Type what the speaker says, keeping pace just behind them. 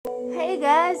Hey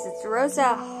guys, it's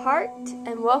Rosa Hart,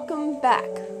 and welcome back.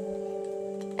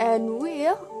 And we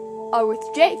are with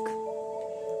Jake,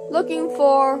 looking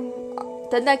for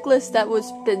the necklace that was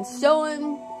been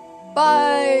stolen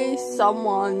by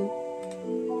someone.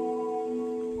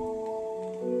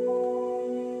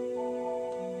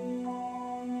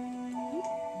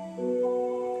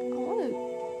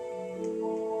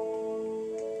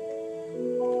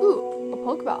 Ooh, a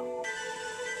Pokeball.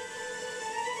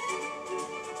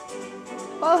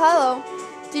 Oh, hello.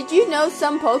 Did you know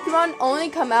some Pokemon only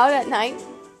come out at night?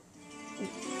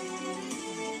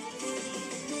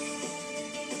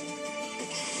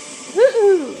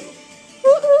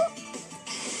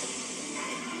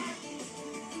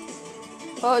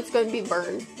 Oh, it's going to be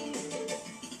burned.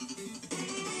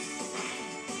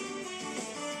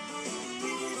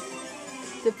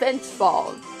 Defense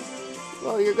falls.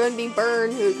 Well, you're going to be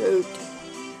burned, Hoot Hoot.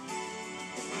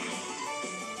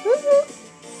 Hoot Hoot.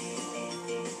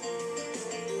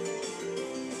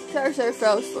 Charizard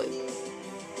fell asleep.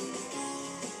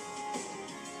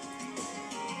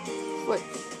 Switch.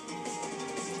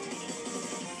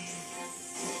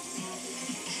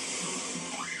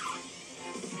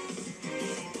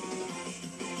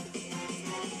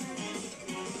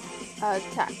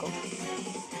 Tackle.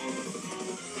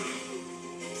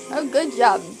 Oh, good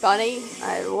job, Bunny.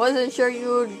 I wasn't sure you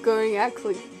were going to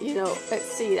actually,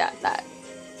 see that.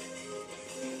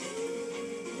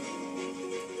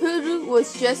 Hoodoo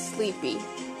was just sleepy.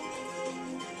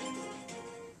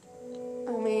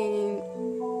 I mean,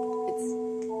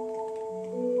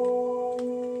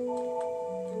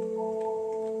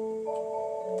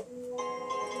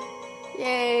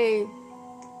 yay.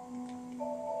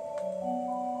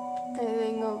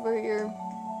 Anything over here?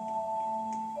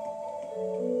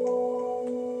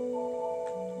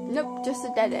 Nope, just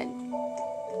a dead end.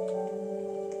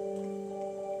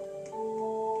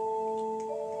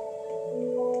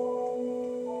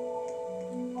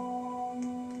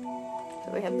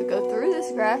 So we have to go through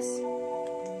this grass,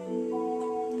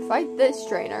 fight this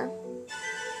trainer.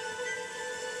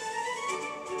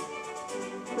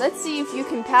 Let's see if you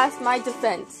can pass my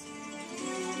defense.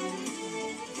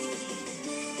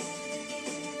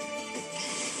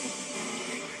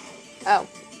 Oh.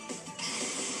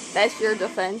 That's your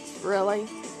defense, really?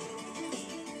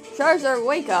 Charizard,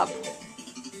 wake up.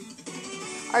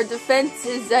 Our defense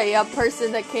is a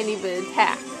person that can't even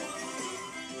attack.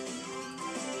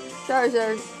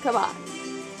 Charizard, come on.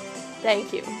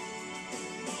 Thank you.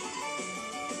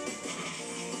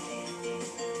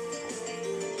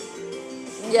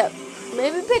 Yep.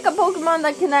 Maybe pick a Pokemon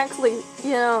that can actually,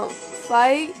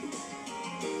 fight.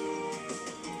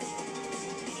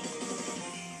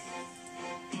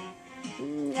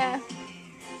 Yeah.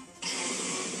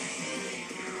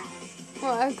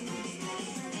 Well,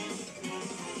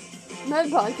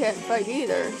 Medpod can't fight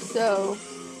either, so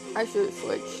I should have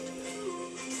switched.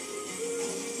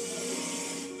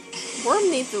 Worm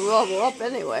needs to level up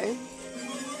anyway.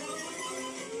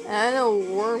 And I know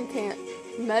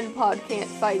Medpod can't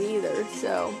fight either,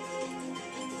 so.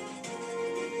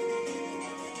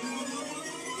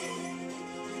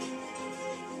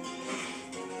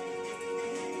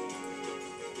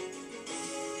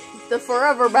 The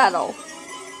forever battle.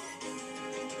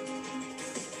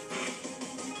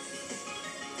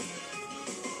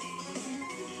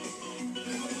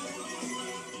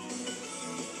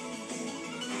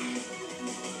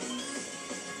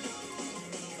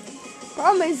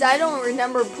 Problem is, I don't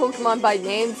remember Pokemon by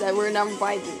names. I remember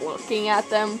by looking at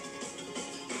them.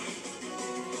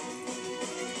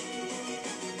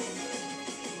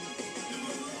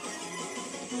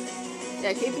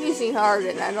 Yeah, keep using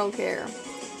Harden. I don't care.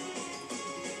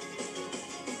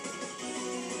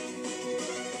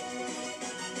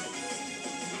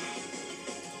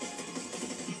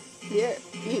 Yeah,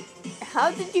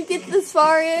 how did you get this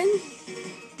far in?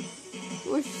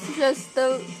 With just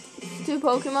those two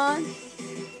Pokemon?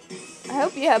 I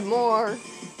hope you have more,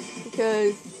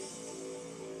 because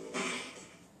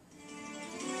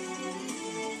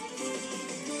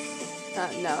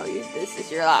no, this is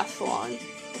your last one.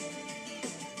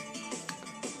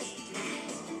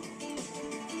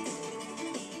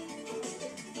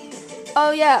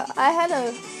 Oh yeah, I had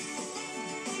a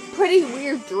pretty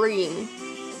weird dream.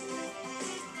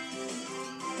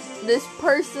 This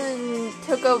person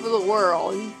took over the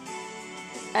world,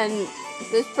 and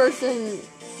this person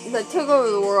that took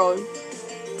over the world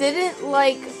didn't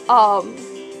like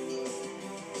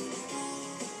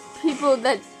people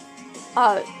that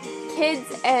kids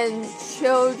and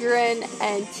children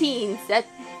and teens that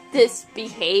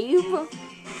misbehave.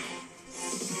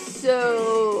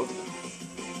 So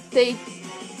they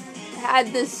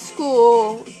had this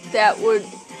school that would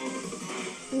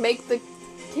make the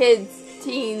kids,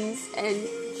 teens, and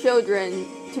children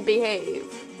to behave.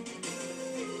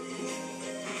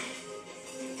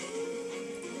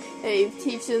 They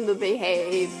teach them to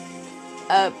behave,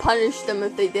 punish them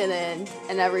if they didn't,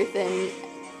 and everything.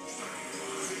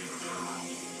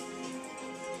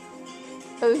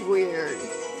 It was weird.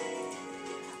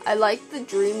 I liked the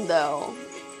dream though,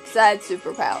 because I had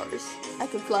superpowers. I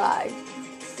could fly.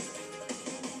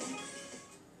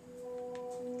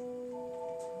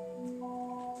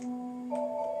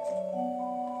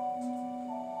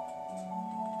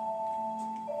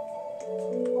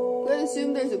 I'm gonna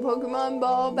assume there's a Pokemon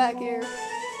ball back here.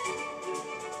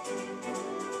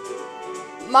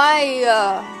 My,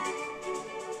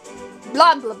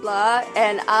 blah blah blah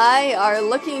and I are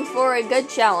looking for a good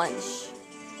challenge.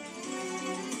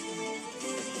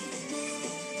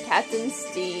 Captain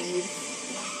Steve.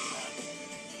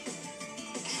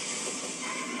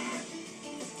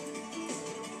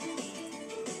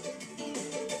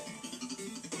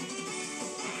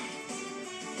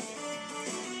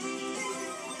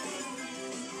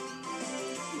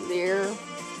 There.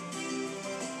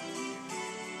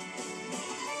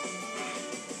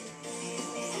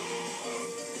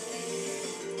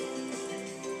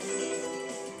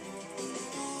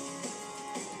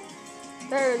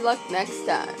 Better luck next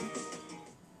time.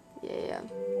 Yeah.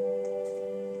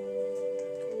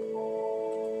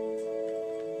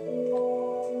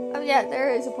 Oh yeah,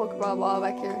 there is a Pokeball ball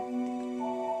back here.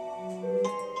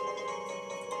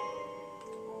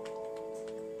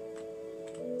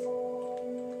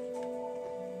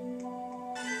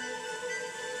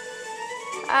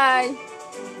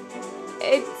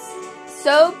 It's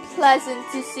so pleasant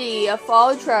to see a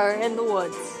fall trailer in the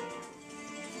woods.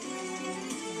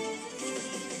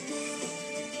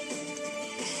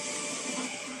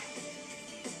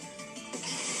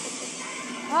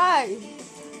 Hi.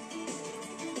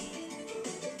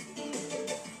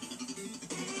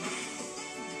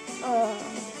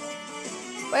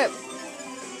 Wait.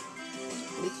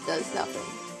 Which does nothing.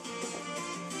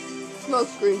 Smoke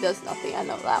screen does nothing, I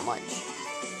know that much.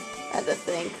 I had to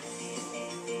think.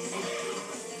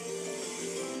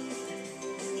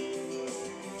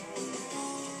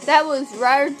 That was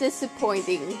rather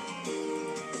disappointing.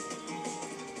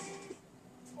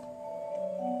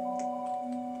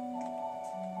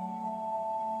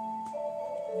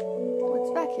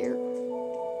 What's back here?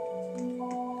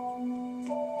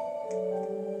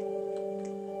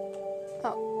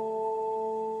 Oh.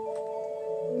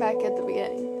 Back at the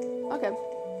beginning. Okay.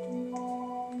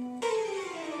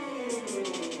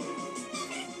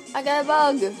 I got a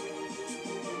bug.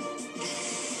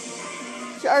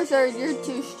 Charizard, you're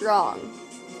too strong.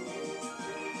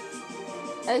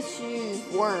 Let's use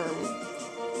Worm.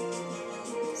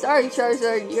 Sorry,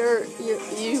 Charizard,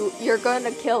 you're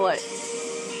gonna kill it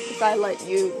if I let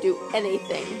you do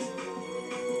anything.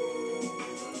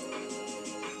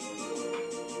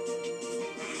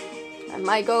 And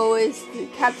my goal is to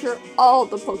capture all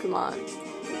the Pokemon.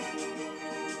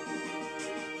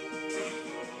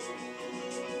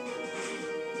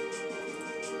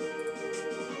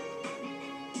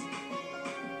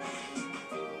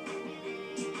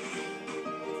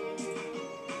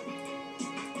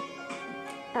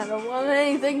 I don't want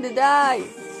anything to die.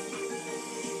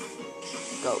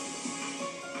 Go.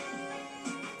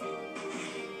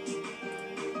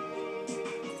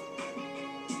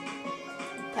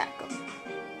 Tackle.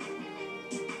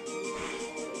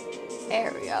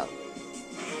 There we go.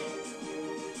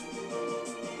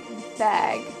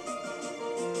 Bag.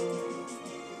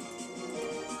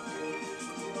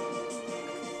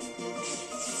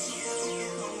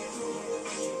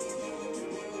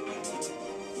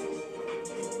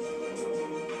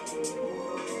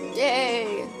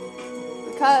 Yay!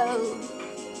 Because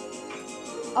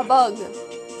a bug.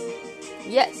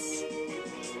 Yes.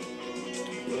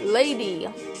 Lady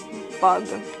bug.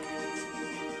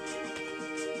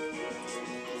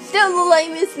 Still the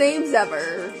lamest names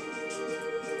ever.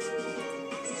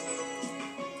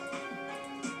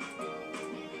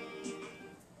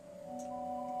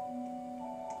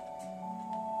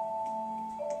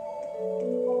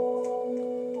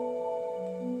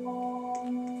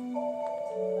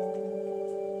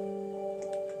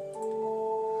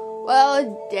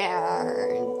 Well,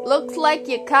 darn. Looks like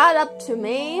you caught up to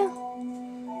me.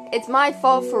 It's my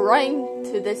fault for running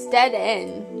to this dead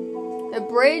end. The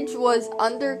bridge was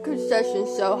under construction,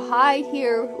 so high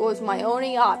here was my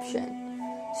only option.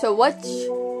 So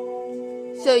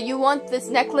you want this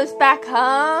necklace back,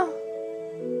 huh?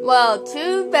 Well,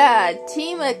 too bad.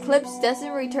 Team Eclipse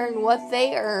doesn't return what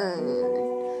they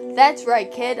earn. That's right,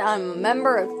 kid. I'm a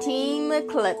member of Team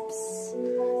Eclipse.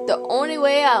 The only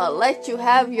way I'll let you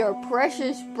have your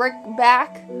precious brick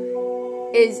back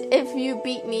is if you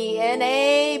beat me in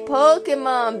a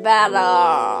Pokemon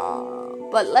battle.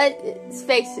 But let's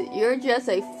face it, you're just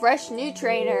a fresh new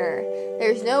trainer.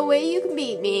 There's no way you can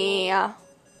beat me. Oh,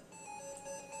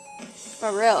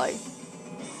 really?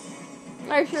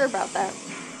 Not sure about that.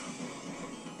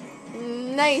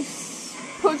 Nice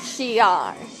pushy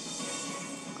eye.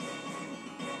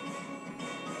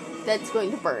 That's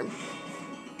going to burn.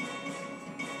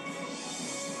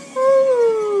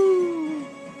 Woo.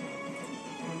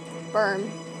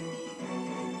 Burn.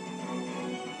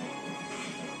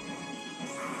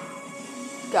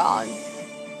 Gone.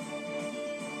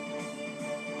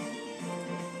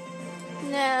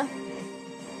 Nah.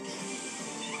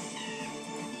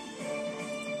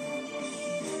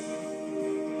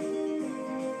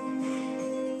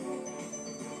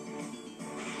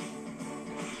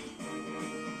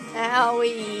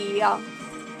 Owie.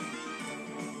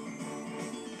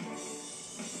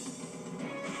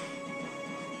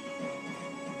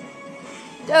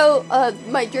 Though,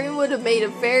 my dream would have made a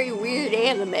very weird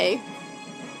anime.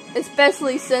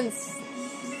 Especially since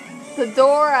the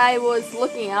door I was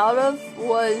looking out of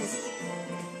was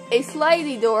a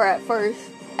slidey door at first,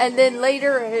 and then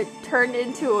later it turned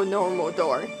into a normal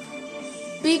door.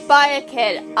 Beat by a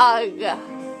kid. Ugh.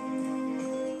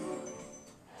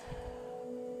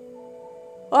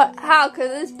 What? How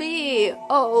could this be?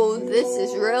 Oh,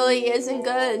 this really isn't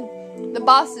good. The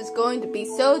boss is going to be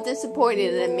so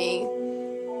disappointed in me.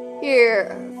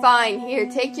 Here, fine, here,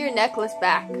 take your necklace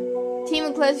back. Team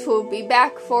Eclipse will be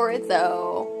back for it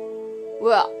though.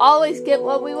 We'll always get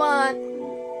what we want.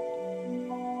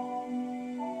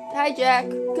 Hi Jack,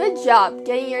 good job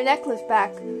getting your necklace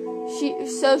back.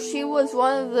 So she was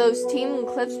one of those Team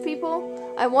Eclipse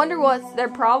people? I wonder what their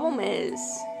problem is.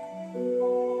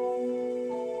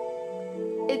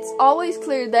 It's always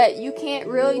clear that you can't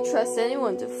really trust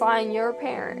anyone to find your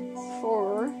parents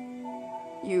for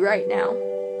you right now.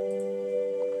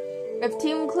 If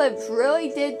Team Eclipse really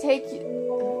did take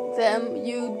them,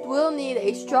 you will need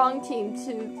a strong team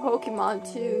to Pokemon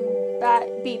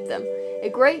to beat them. A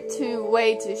great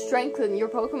way to strengthen your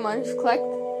Pokemon is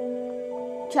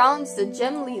challenge the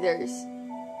gym leaders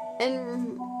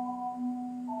in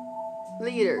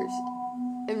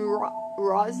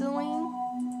Rosaline.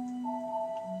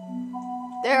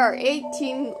 There are 8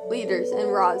 team leaders in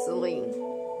Rosaline.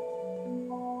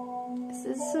 Is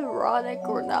this ironic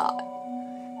or not?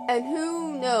 And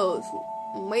who knows,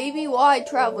 maybe while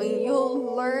traveling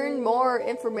you'll learn more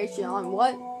information on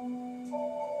what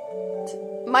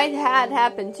might have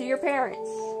happened to your parents.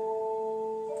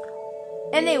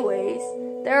 Anyways,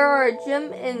 there are a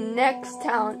gym in next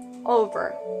town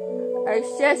over. I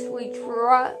suggest we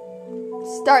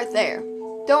start there.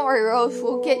 Don't worry, Rose,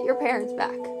 we'll get your parents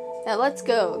back. Now let's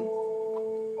go.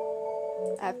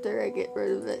 After I get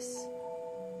rid of this,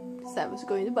 because that was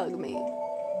going to bug me.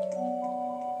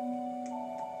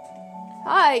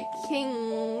 Hi,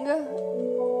 King.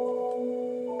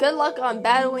 Good luck on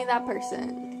battling that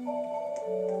person.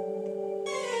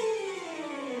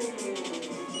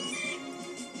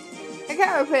 A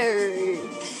Caterpillar.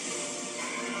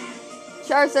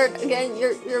 Charizard, again,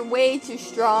 you're way too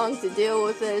strong to deal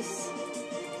with this.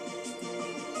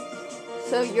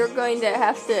 So you're going to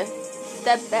have to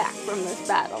step back from this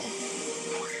battle.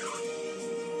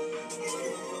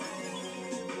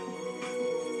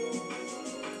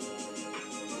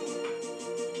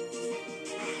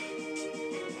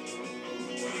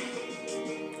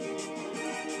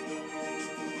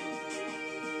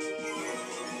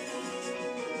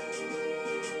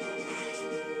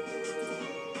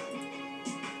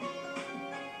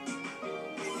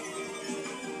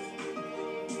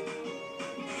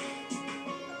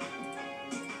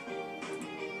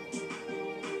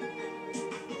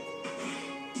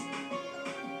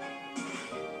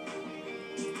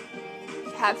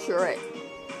 Capture it.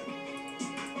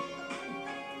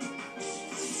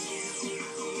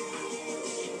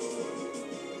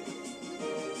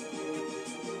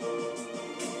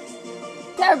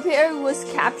 Caterpillar was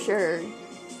captured.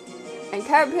 And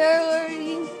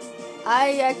Caterpillar,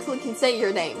 I actually can say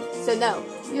your name. So no,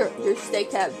 you're stay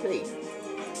Caterpillar.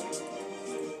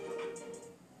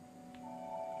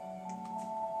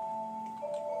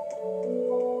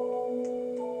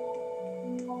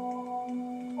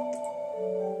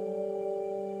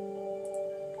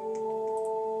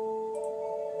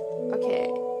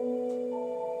 Okay.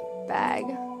 Bag.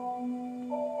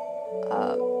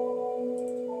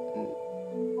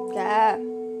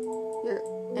 You're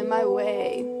in my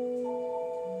way.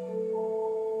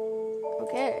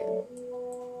 Okay.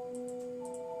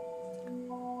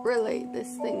 Really,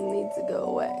 this thing needs to go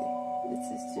away. This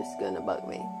is just gonna bug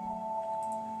me.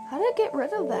 How did I get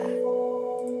rid of that?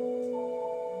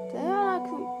 Did I not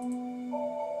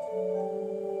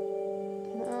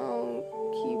no,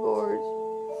 keyboard,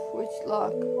 switch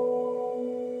lock,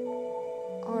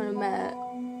 on a mat,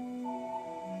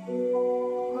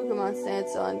 Pokemon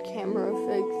stance on, camera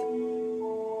effect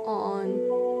on.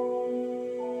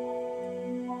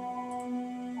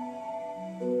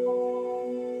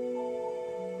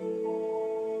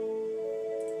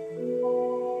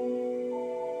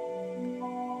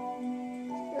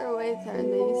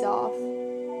 Turn these off.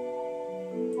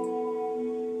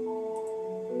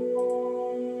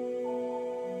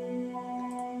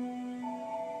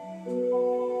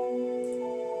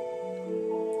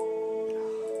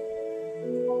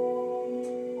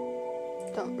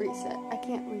 Don't reset. I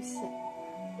can't reset.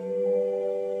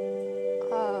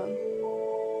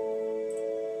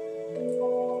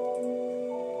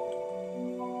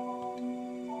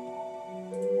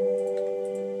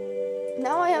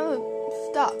 Now I have it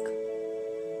stuck.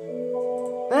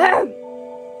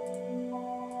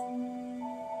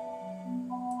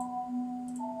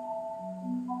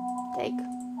 Take.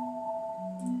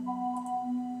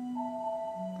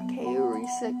 Okay,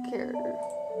 reset character.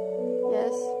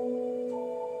 Yes.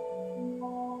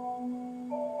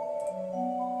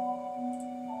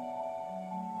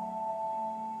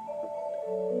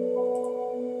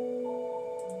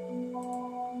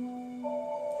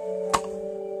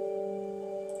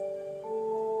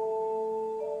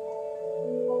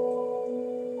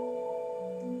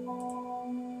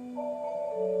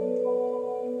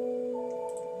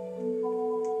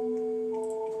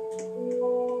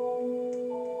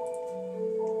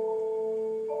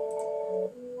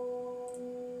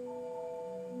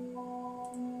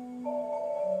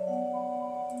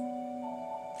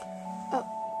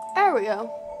 There we go.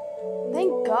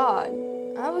 Thank God.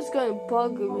 I was going to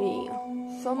bug me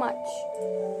so much.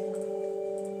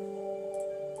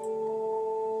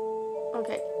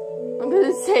 Okay. I'm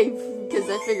going to save because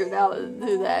I figured out how to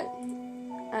do that.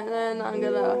 And then I'm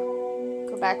going to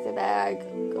go back to bag.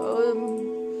 Go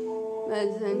to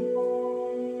medicine.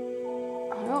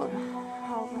 I don't know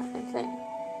how anything.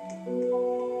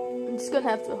 I'm just going to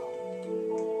have to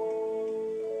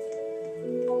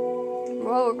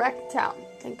roll back to town.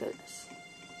 Thank goodness.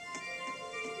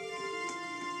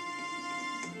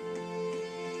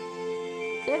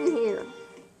 Get in here.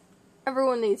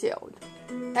 Everyone needs healed.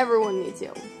 Everyone needs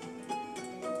healed.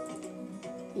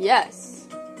 Yes.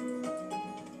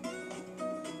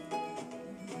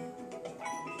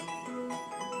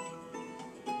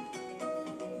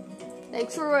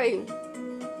 Thanks for waiting.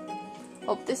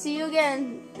 Hope to see you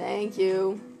again. Thank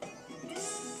you.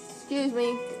 Excuse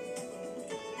me.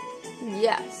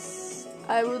 Yes.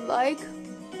 I would like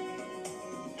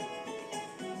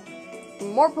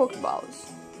more Pokeballs.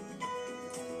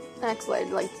 Actually,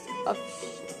 I'd like a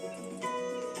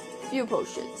few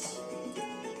potions.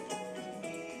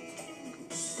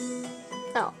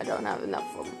 Oh, I don't have enough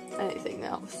for anything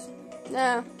else.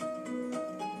 Nah.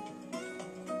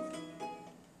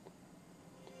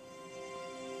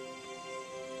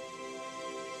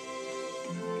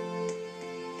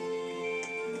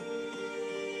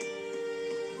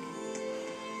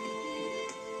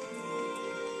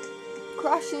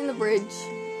 Crossing the bridge.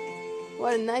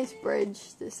 What a nice bridge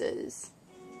this is.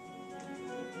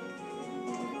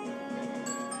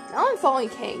 Now I'm following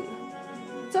King.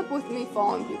 What's up with me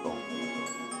following people?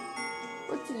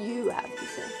 What do you have to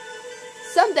say?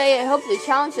 Someday I hope to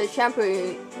challenge the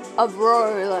champion of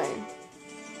Roar Lane.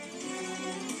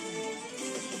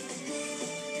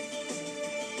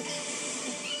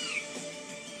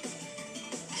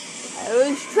 I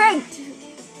was tricked!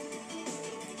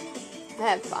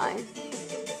 That's fine.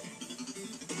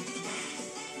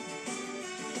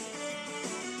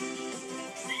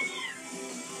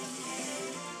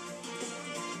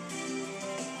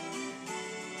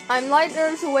 I'm light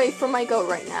years away from my goat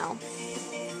right now.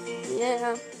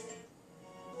 Yeah.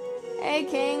 Hey,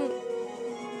 King.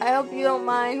 I hope you don't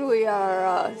mind. We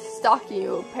are stalking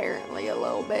you apparently a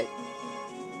little bit.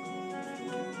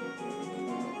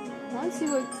 Let's see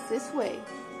what's this way.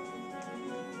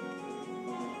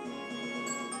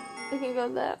 I can go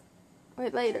that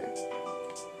way later.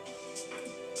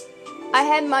 I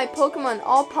had my Pokemon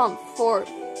all pumped for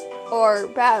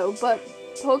battle, but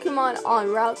Pokemon on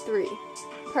Route 3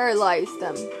 paralyzed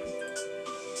them.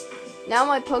 Now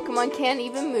my Pokemon can't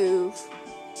even move.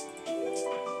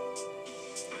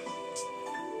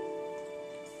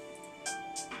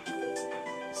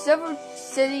 Silver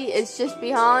City is just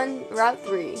beyond Route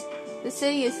 3. The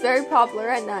city is very popular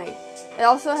at night. It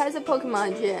also has a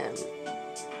Pokemon gym.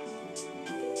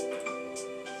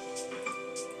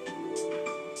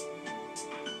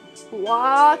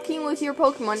 walking with your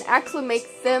Pokemon actually makes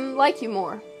them like you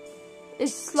more.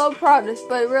 It's slow progress,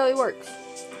 but it really works.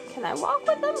 Can I walk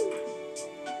with them?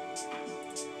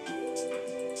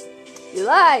 You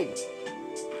lied.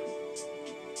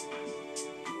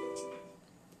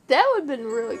 That would have been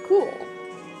really cool.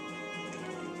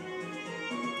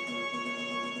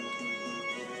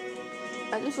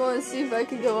 I just want to see if I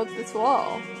could go up this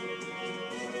wall.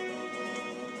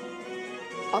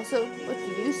 Also, what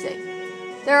do you say?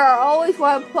 There are always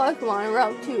wild Pokemon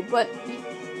around too, but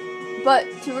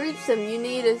to reach them you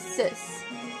need assist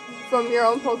from your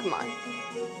own Pokemon.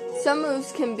 Some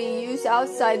moves can be used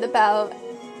outside the battle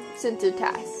center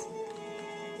task.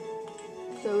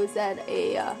 So is that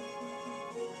a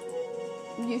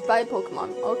used by a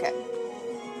Pokemon? Okay.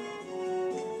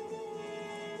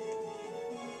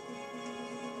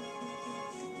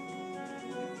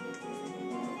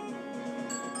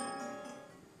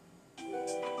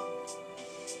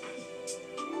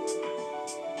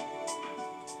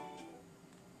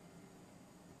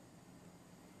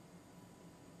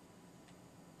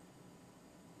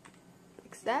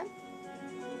 That.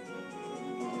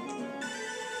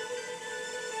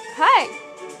 Hi!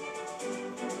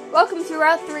 Welcome to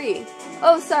Route 3.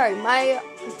 Oh, sorry,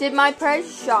 did my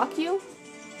price shock you?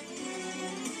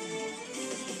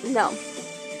 No.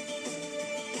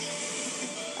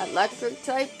 Electric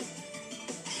type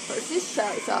versus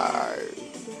Charizard.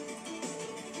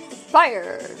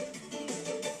 Fire!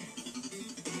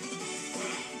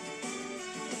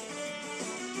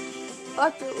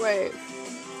 Electric wave.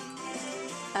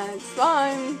 And it's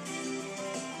fine.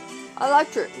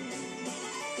 Electric.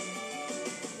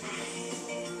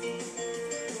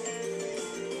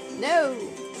 No.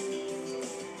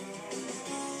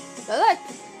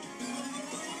 Electric.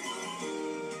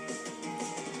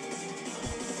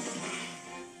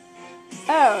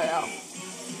 Oh no.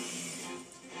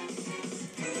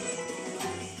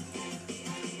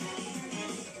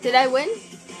 Did I win?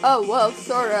 Oh well,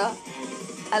 sorta.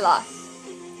 I lost.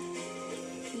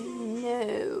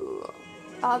 No,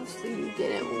 obviously you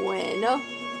didn't win.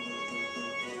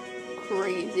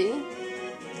 Crazy.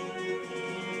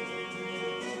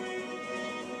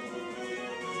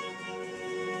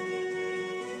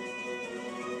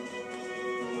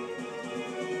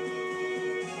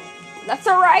 That's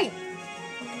alright.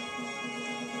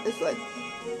 This way.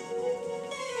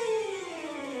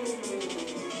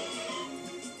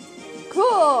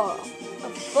 Cool.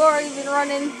 Before I even run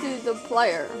into the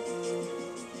player.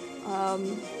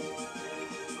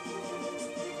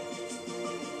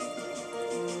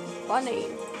 Funny.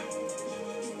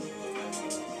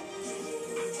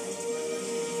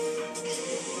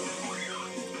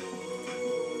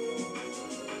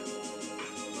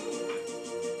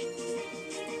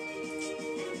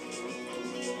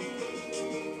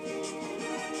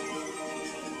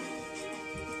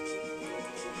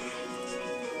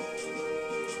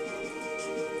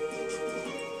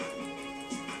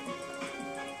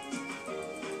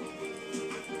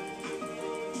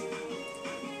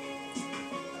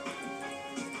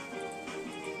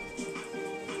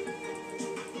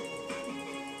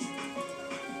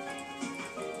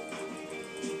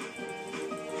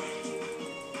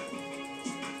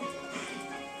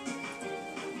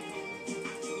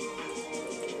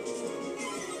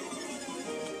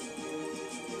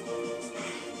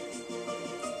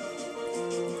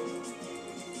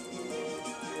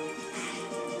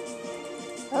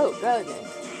 Oh, goodness.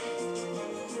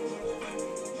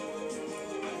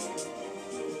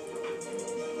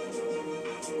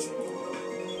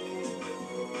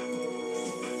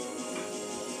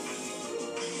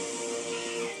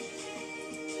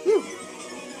 Phew.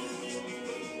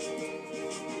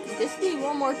 Just need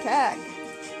one more tag.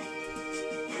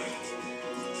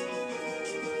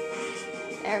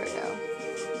 There we go.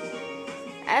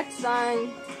 That's fine.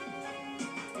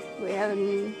 We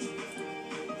haven't...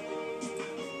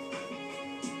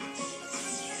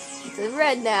 It's in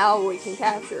red now, we can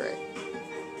capture it.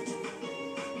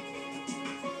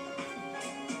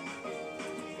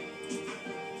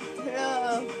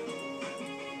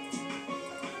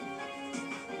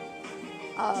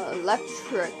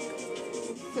 Electric.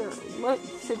 Sure, what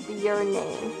should be your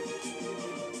name?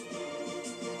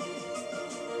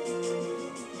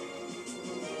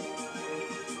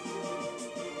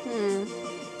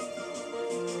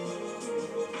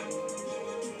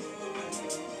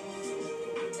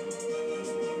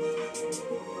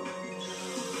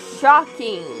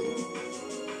 Shocking.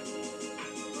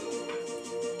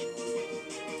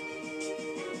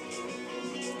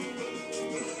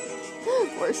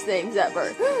 Worst names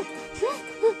ever.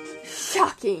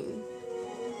 Shocking.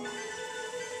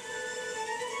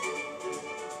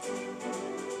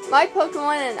 My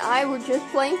Pokemon and I were just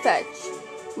playing fetch.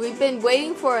 We've been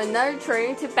waiting for another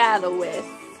trainer to battle with.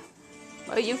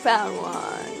 Well, you found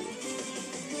one.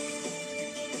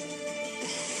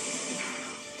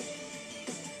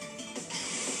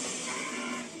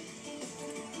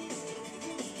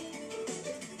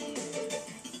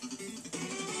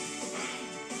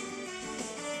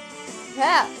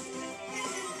 Yeah.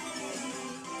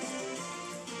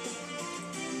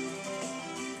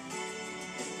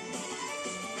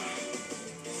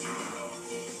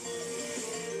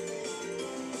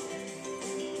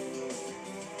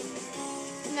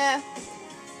 Nah.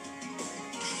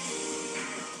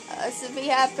 If he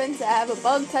happens to have a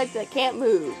bug type that can't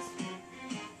move.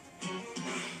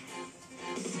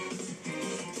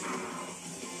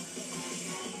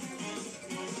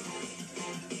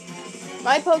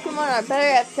 My Pokemon are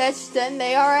better at fetch than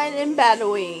they are at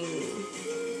battling.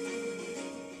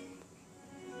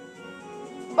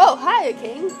 Whoa, hi,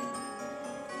 King.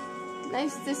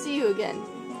 Nice to see you again.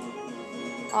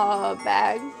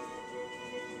 Bag.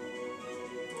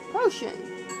 Potion.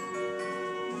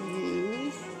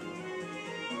 Use.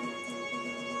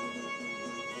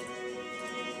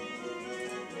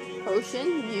 Potion.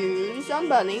 Use on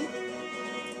Bunny.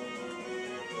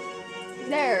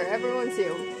 There, everyone's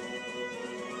healed.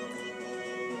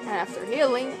 And after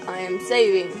healing, I am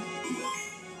saving.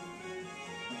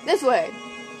 This way.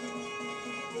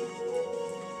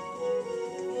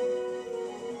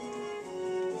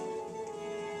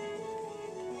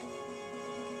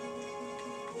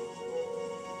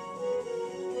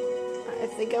 I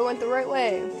think I went the right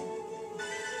way.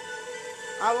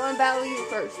 I want to battle you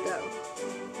first, though.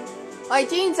 My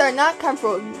jeans are not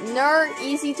comfortable, nor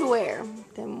easy to wear.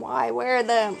 Then why wear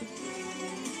them?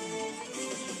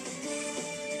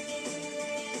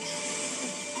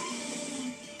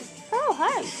 Oh,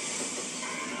 hi.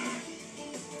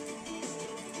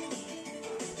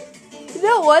 You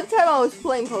know, one time I was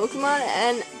playing Pokemon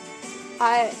and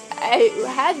I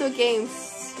had the games.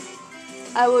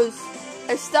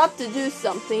 I stopped to do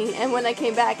something, and when I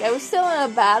came back, I was still in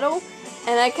a battle,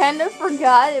 and I kind of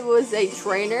forgot it was a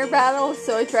trainer battle,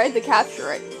 so I tried to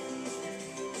capture it.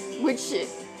 Which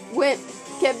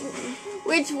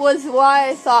was why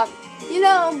I thought, you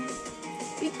know,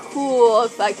 it'd be cool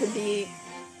if I could be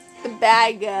the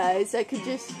bad guys. I could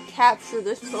just capture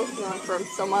this Pokemon from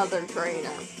some other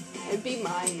trainer. It'd be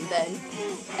mine then.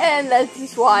 And that's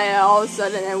just why all of a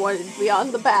sudden I wanted to be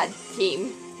on the bad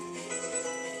team.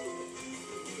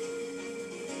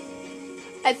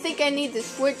 I think I need to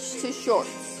switch to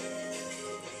shorts.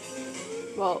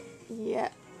 Well, yeah,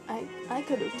 I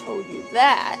could have told you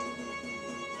that.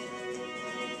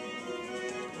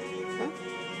 Huh?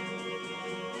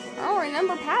 I don't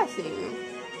remember passing you.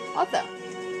 What the?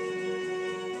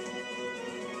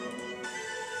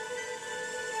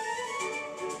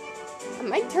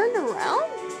 Am I turned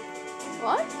around?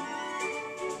 What?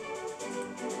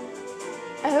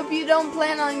 I hope you don't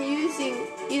plan on using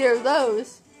either of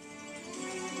those.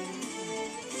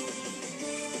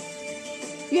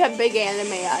 You have big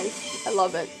anime eyes. I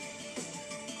love it.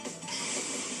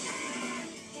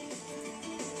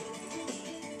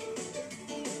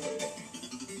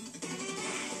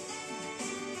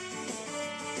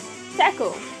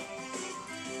 Tackle.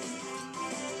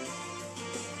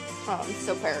 Oh, I'm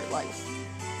still paralyzed.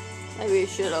 Maybe I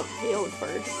should have healed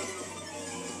first.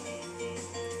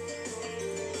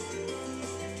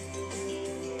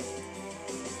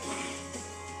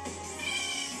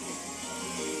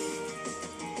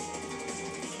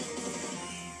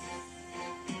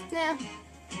 Nah.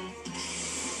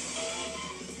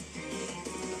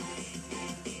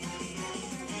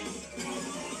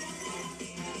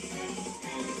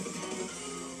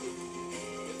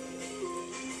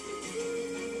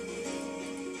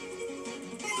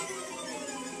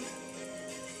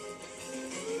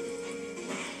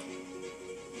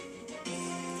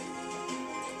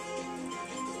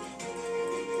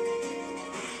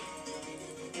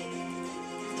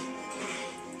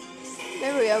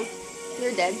 There we go.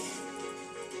 You're dead.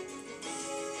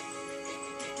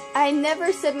 I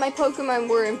never said my Pokemon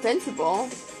were invincible.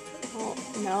 Oh,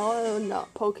 no,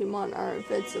 not Pokemon are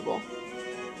invincible.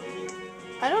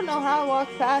 I don't know how to walk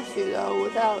past you, though,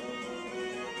 without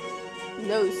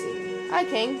nosing. Hi,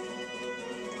 King.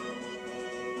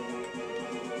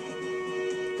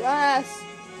 Don't ask.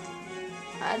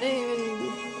 I didn't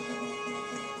even...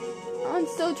 I'm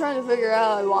still trying to figure out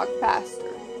how I walked past her.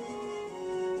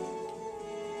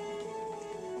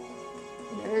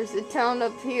 There's a town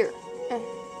up here.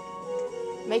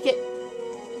 Make it.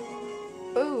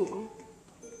 Ooh.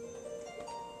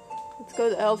 Let's go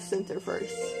to Elf Center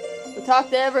first. We'll talk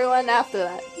to everyone after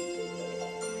that.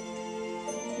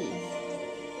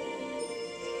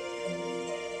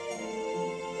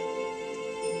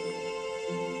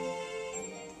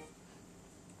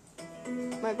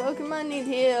 My Pokemon need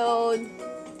healed.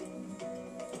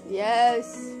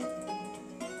 Yes.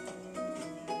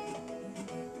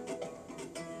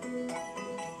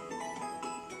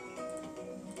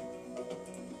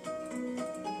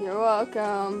 You're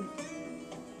welcome.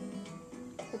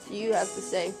 What do you have to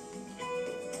say?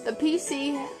 The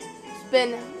PC has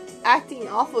been acting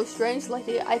awful strange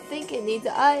lately. I think it needs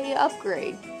an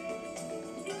upgrade.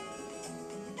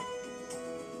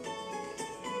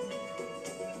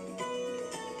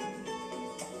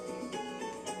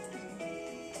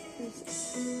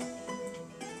 There's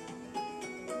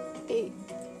 8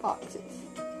 boxes.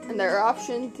 And there are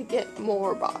options to get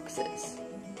more boxes.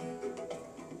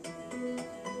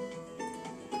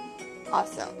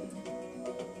 Awesome.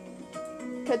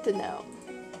 Good to know.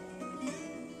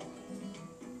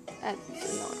 That's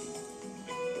annoying.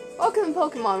 Welcome to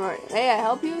Pokemon World. May I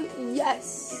help you?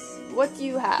 Yes. What do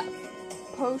you have?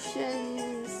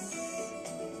 Potions.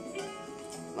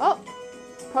 Well,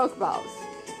 Pokeballs.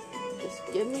 Just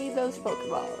give me those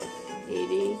Pokeballs.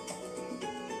 80.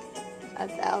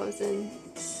 1,000.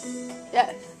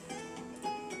 Yes.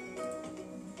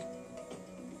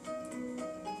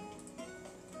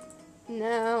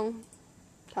 No.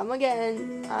 Come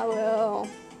again. I will.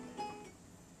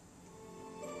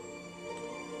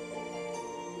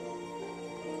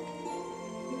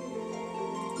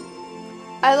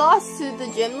 I lost to the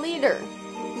gym leader.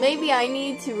 Maybe I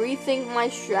need to rethink my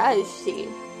strategy.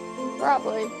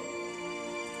 Probably.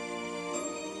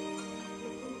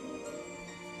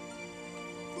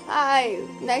 Hi,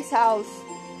 next house.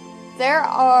 There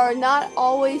are not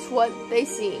always what they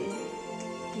seem.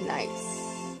 Nice.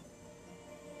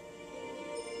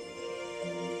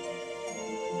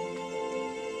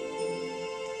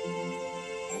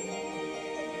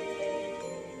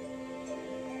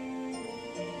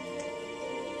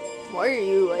 What are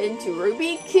you into,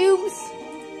 Rubik's Cubes?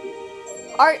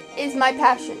 Art is my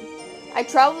passion. I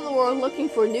travel the world looking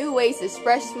for new ways to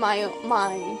express my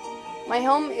mind. My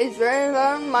home is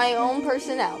around my own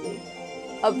personality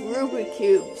of Rubik's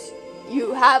Cubes.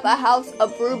 You have a house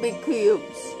of Rubik's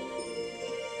Cubes,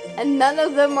 and none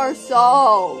of them are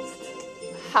solved.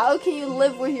 How can you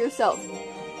live with yourself?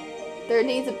 There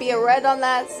needs to be a red on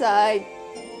that side.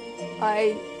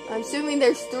 I'm assuming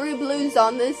there's 3 blues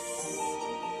on this.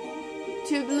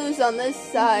 2 blues on this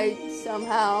side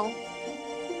somehow.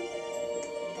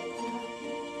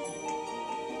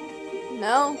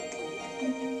 No?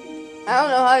 I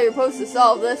don't know how you're supposed to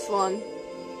solve this one.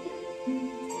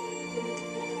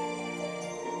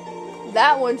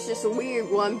 That one's just a weird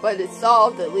one, but it's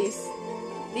solved at least.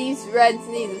 These reds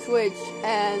need to switch,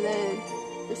 and then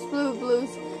there's blues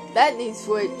that needs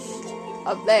switched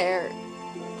up there.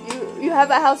 You have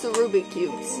a house of Rubik's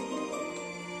Cubes.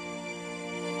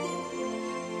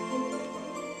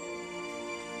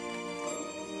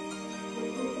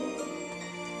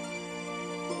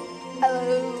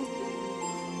 Hello.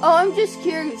 Oh, I'm just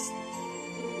curious,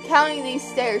 counting these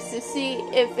stairs to see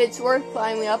if it's worth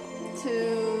climbing up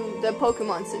to the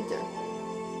Pokemon Center.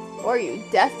 Or are you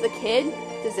Death the Kid?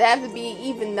 Does it have to be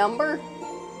even number? 1, 2,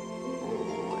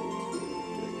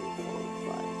 3, 4,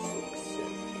 5, 6, 7,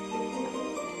 12,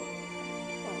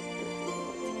 13,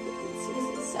 14,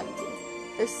 15, 16, 17.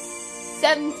 There's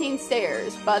 17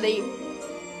 stairs, buddy.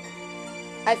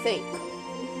 I think.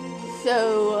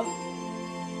 So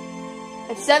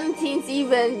if 17's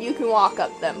even, you can walk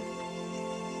up them.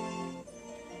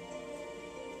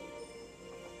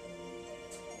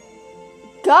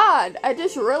 God, I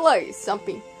just realized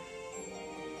something.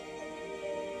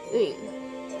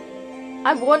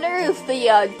 I wonder if the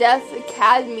Death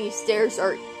Academy stairs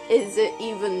is it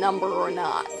even number or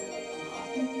not.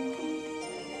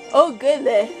 Oh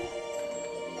goodness.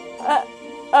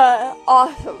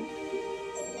 Awesome.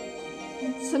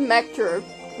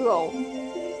 Symmetrical.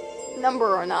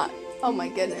 Number or not. Oh my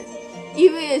goodness.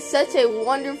 Eevee is such a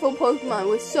wonderful Pokemon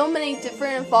with so many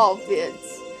different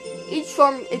evolvements. Each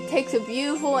form it takes a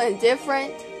beautiful and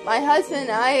different. My husband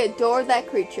and I adore that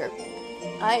creature.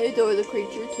 I adore the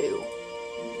creature too.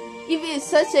 Eevee is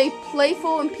such a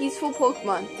playful and peaceful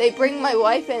Pokemon. They bring my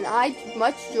wife and I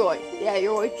much joy. Yeah,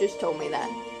 your wife just told me that.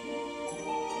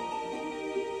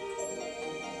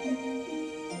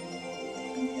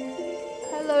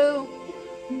 Hello.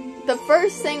 The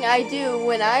first thing I do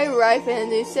when I arrive in a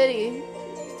new city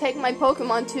is take my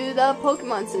Pokemon to the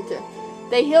Pokemon Center.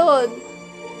 They heal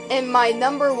in my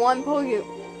 #1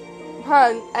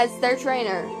 Pokemon as their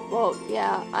trainer. Well,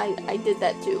 yeah, I did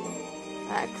that too,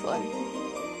 actually.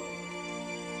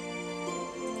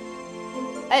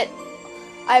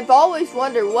 I've always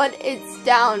wondered what it's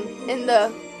down in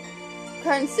the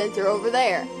current center over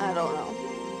there. I don't know.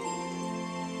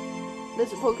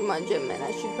 there's a Pokemon gym and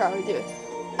I should probably do it.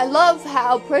 I love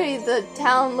how pretty the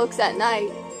town looks at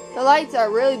night. The lights are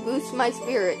really boosting my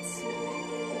spirits.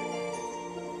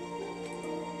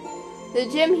 The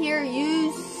gym here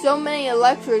used so many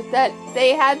electric that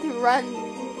they had to run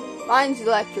Mine's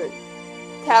electric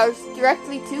towers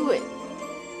directly to it.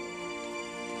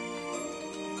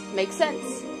 Makes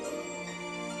sense.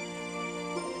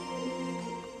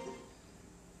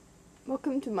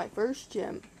 Welcome to my first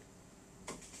gym.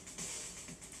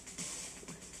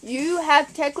 You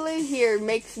have technically here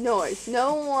makes noise.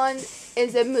 No one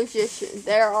is a musician.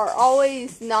 There are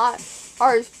always not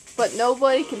artists, but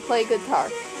nobody can play guitar.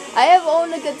 I have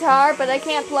owned a guitar, but I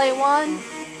can't play one.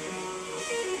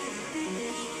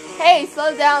 Hey,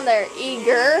 slow down there,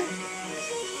 Eager.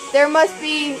 There must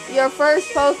be your first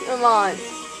Pokemon.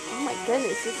 Oh my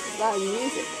goodness, this is loud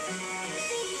music.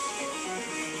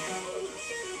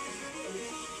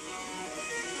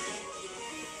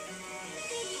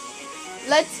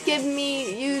 Let's give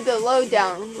you the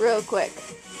lowdown real quick.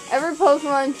 Every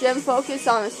Pokemon gym focuses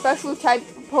on a special type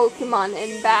of Pokemon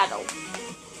in battle.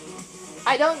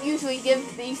 I don't usually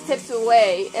give these tips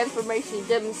away. Information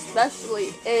gym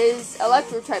especially is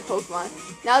electro type Pokemon.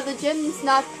 Now the gym is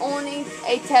not only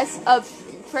a test of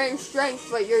trainer strength,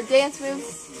 but your dance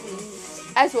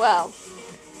moves as well.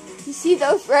 You see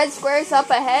those red squares up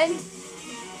ahead?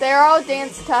 They're all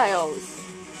dance tiles.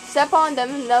 Step on them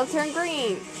and they'll turn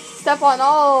green. Step on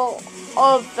all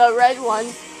of the red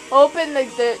ones. Open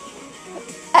the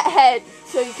head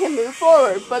so you can move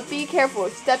forward. But be careful.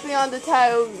 Stepping on the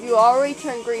tile you already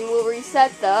turned green will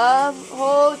reset the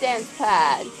whole dance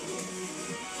pad.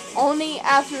 Only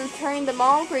after turning them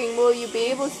all green will you be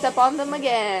able to step on them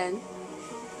again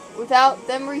without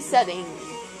them resetting.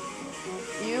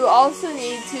 You also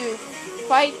need to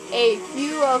fight a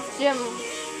few of gym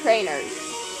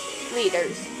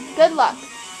leaders. Good luck.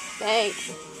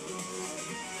 Thanks.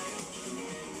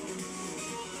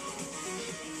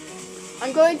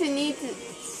 I'm going to need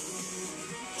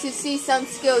to see some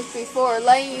skills before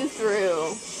letting you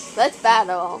through. Let's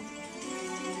battle.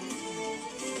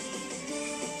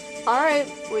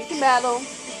 Alright, we can battle.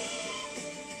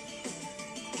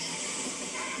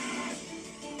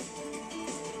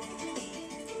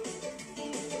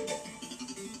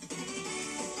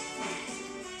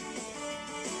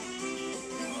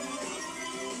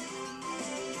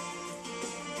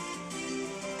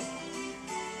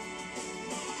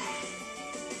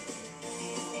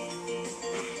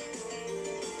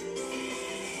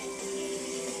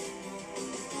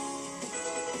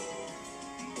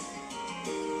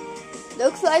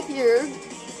 Looks like you're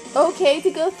okay to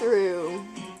go through.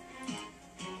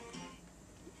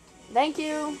 Thank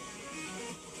you.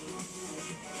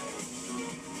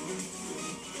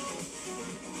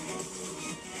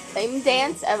 Same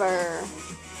dance ever.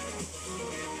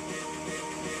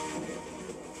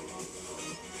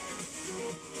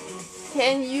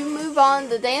 Can you move on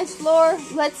the dance floor?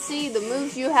 Let's see the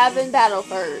moves you have in battle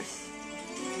first.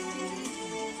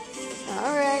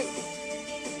 Alright.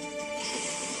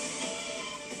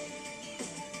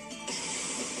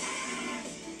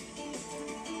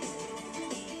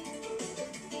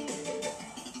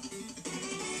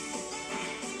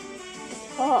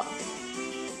 Oh.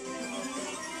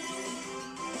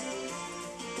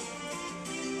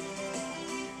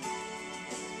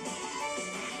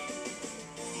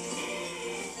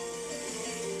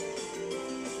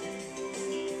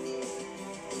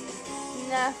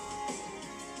 Nah.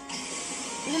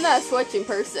 I'm not a switching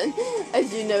person.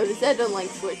 As you notice, I don't like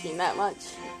switching that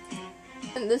much.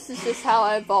 And this is just how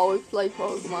I've always played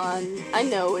Pokemon. I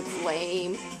know it's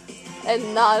lame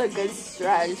and not a good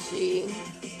strategy.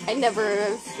 I never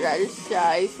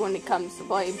strategize when it comes to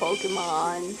playing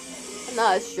Pokemon. I'm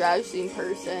not a strategy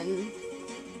person.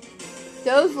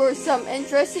 Those were some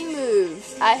interesting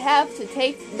moves. I have to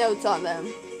take notes on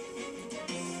them.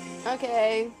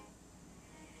 Okay.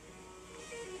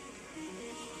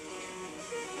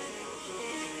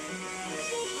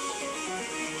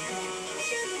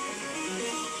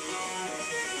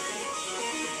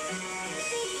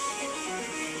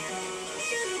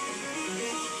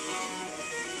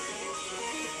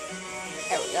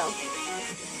 There we go.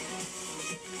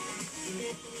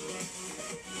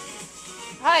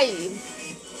 Hi.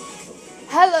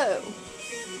 Hello.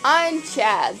 I'm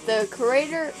Chad, the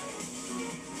creator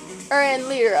and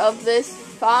leader of this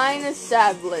fine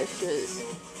establishment.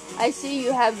 I see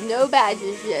you have no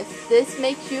badges yet. This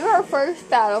makes you our first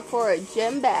battle for a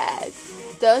gym badge.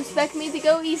 Don't expect me to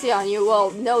go easy on you.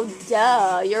 Well, no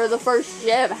duh. You're the first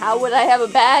gym. How would I have a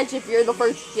badge if you're the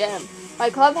first gym? My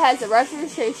club has a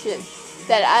reputation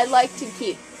that I'd like to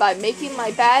keep by making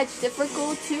my badge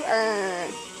difficult to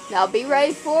earn. Now be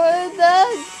ready for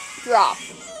the drop.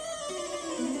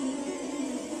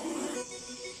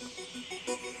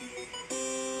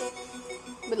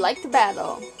 Would like to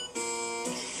battle.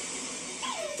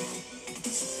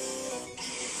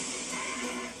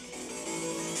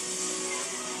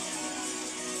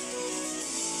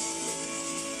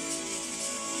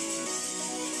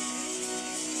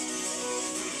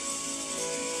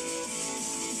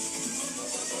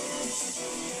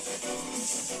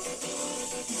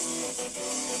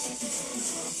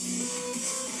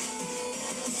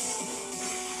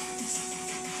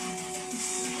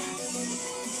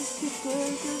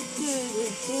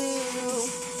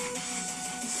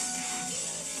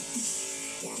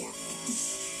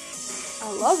 I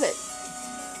love it.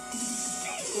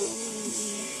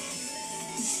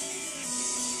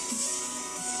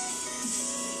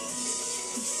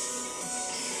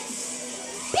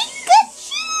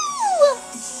 Pikachu!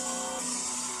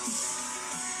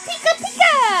 Pika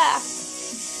Pika!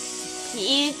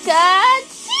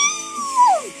 Pikachu!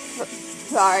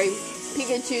 Sorry,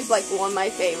 Pikachu's like one of my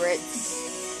favorites.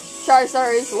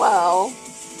 Charizard as well.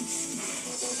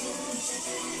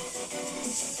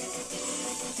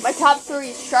 My top 3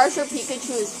 is Charizard,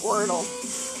 Pikachu, and Squirtle.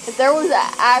 If there was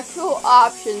an actual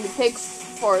option to pick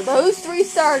for those 3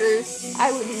 starters,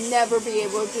 I would never be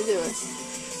able to do it.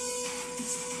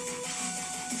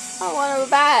 I want a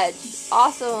badge.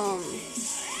 Awesome.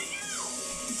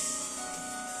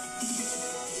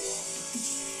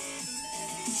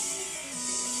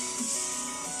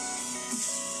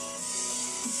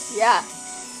 Yeah.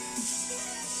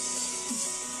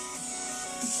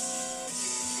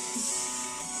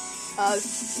 A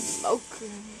smoke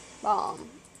bomb.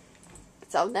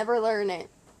 So I'll never learn it.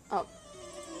 Oh.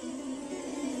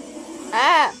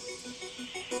 Ah!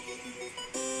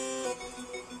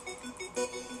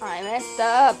 I messed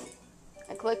up.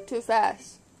 I clicked too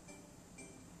fast.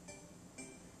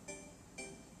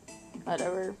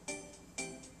 Whatever.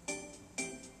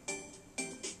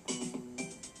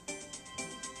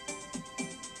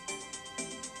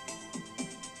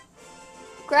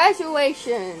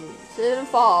 Graduation is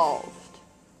involved.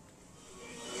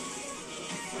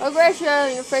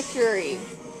 Aggression, your victory.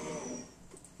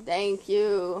 Thank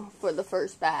you for the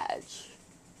first badge.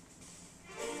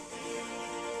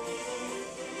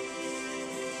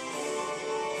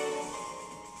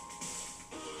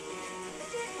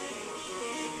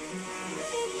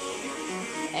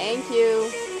 Thank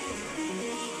you.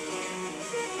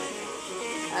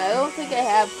 I don't think I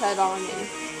have pet on me.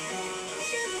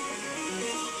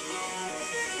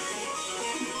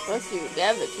 Unless you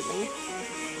gave it to me.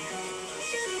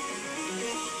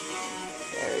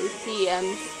 There's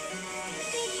PMs.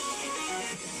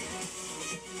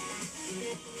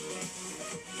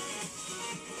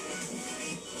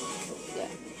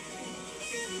 Yeah.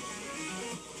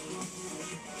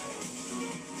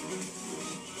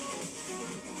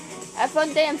 Have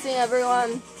fun dancing,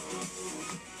 everyone.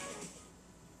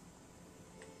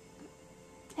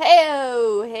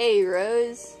 Hey-o! Hey,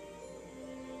 Rose.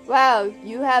 Wow,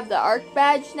 you have the ARC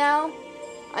badge now?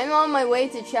 I'm on my way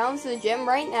to challenge the gym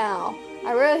right now.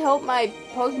 I really hope my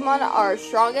Pokemon are as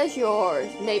strong as yours.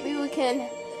 Maybe we can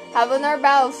have another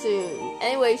battle soon.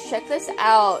 Anyways, check this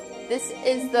out. This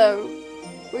is the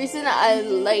reason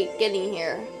I'm late getting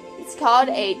here. It's called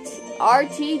a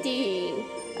RTD.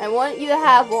 I want you to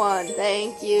have one.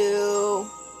 Thank you.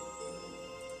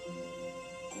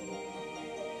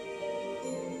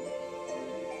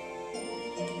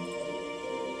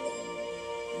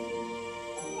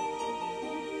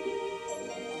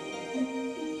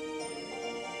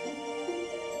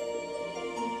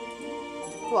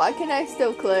 Why can I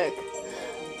still click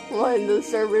when the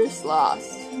server's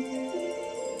lost?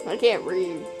 I can't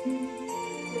read.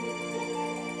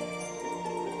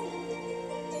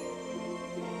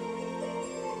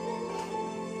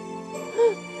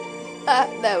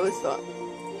 That was fun.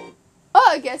 Oh,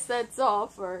 I guess that's all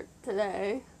for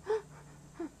today.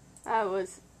 That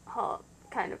was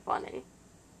kind of funny.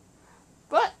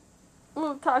 But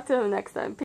we'll talk to them next time.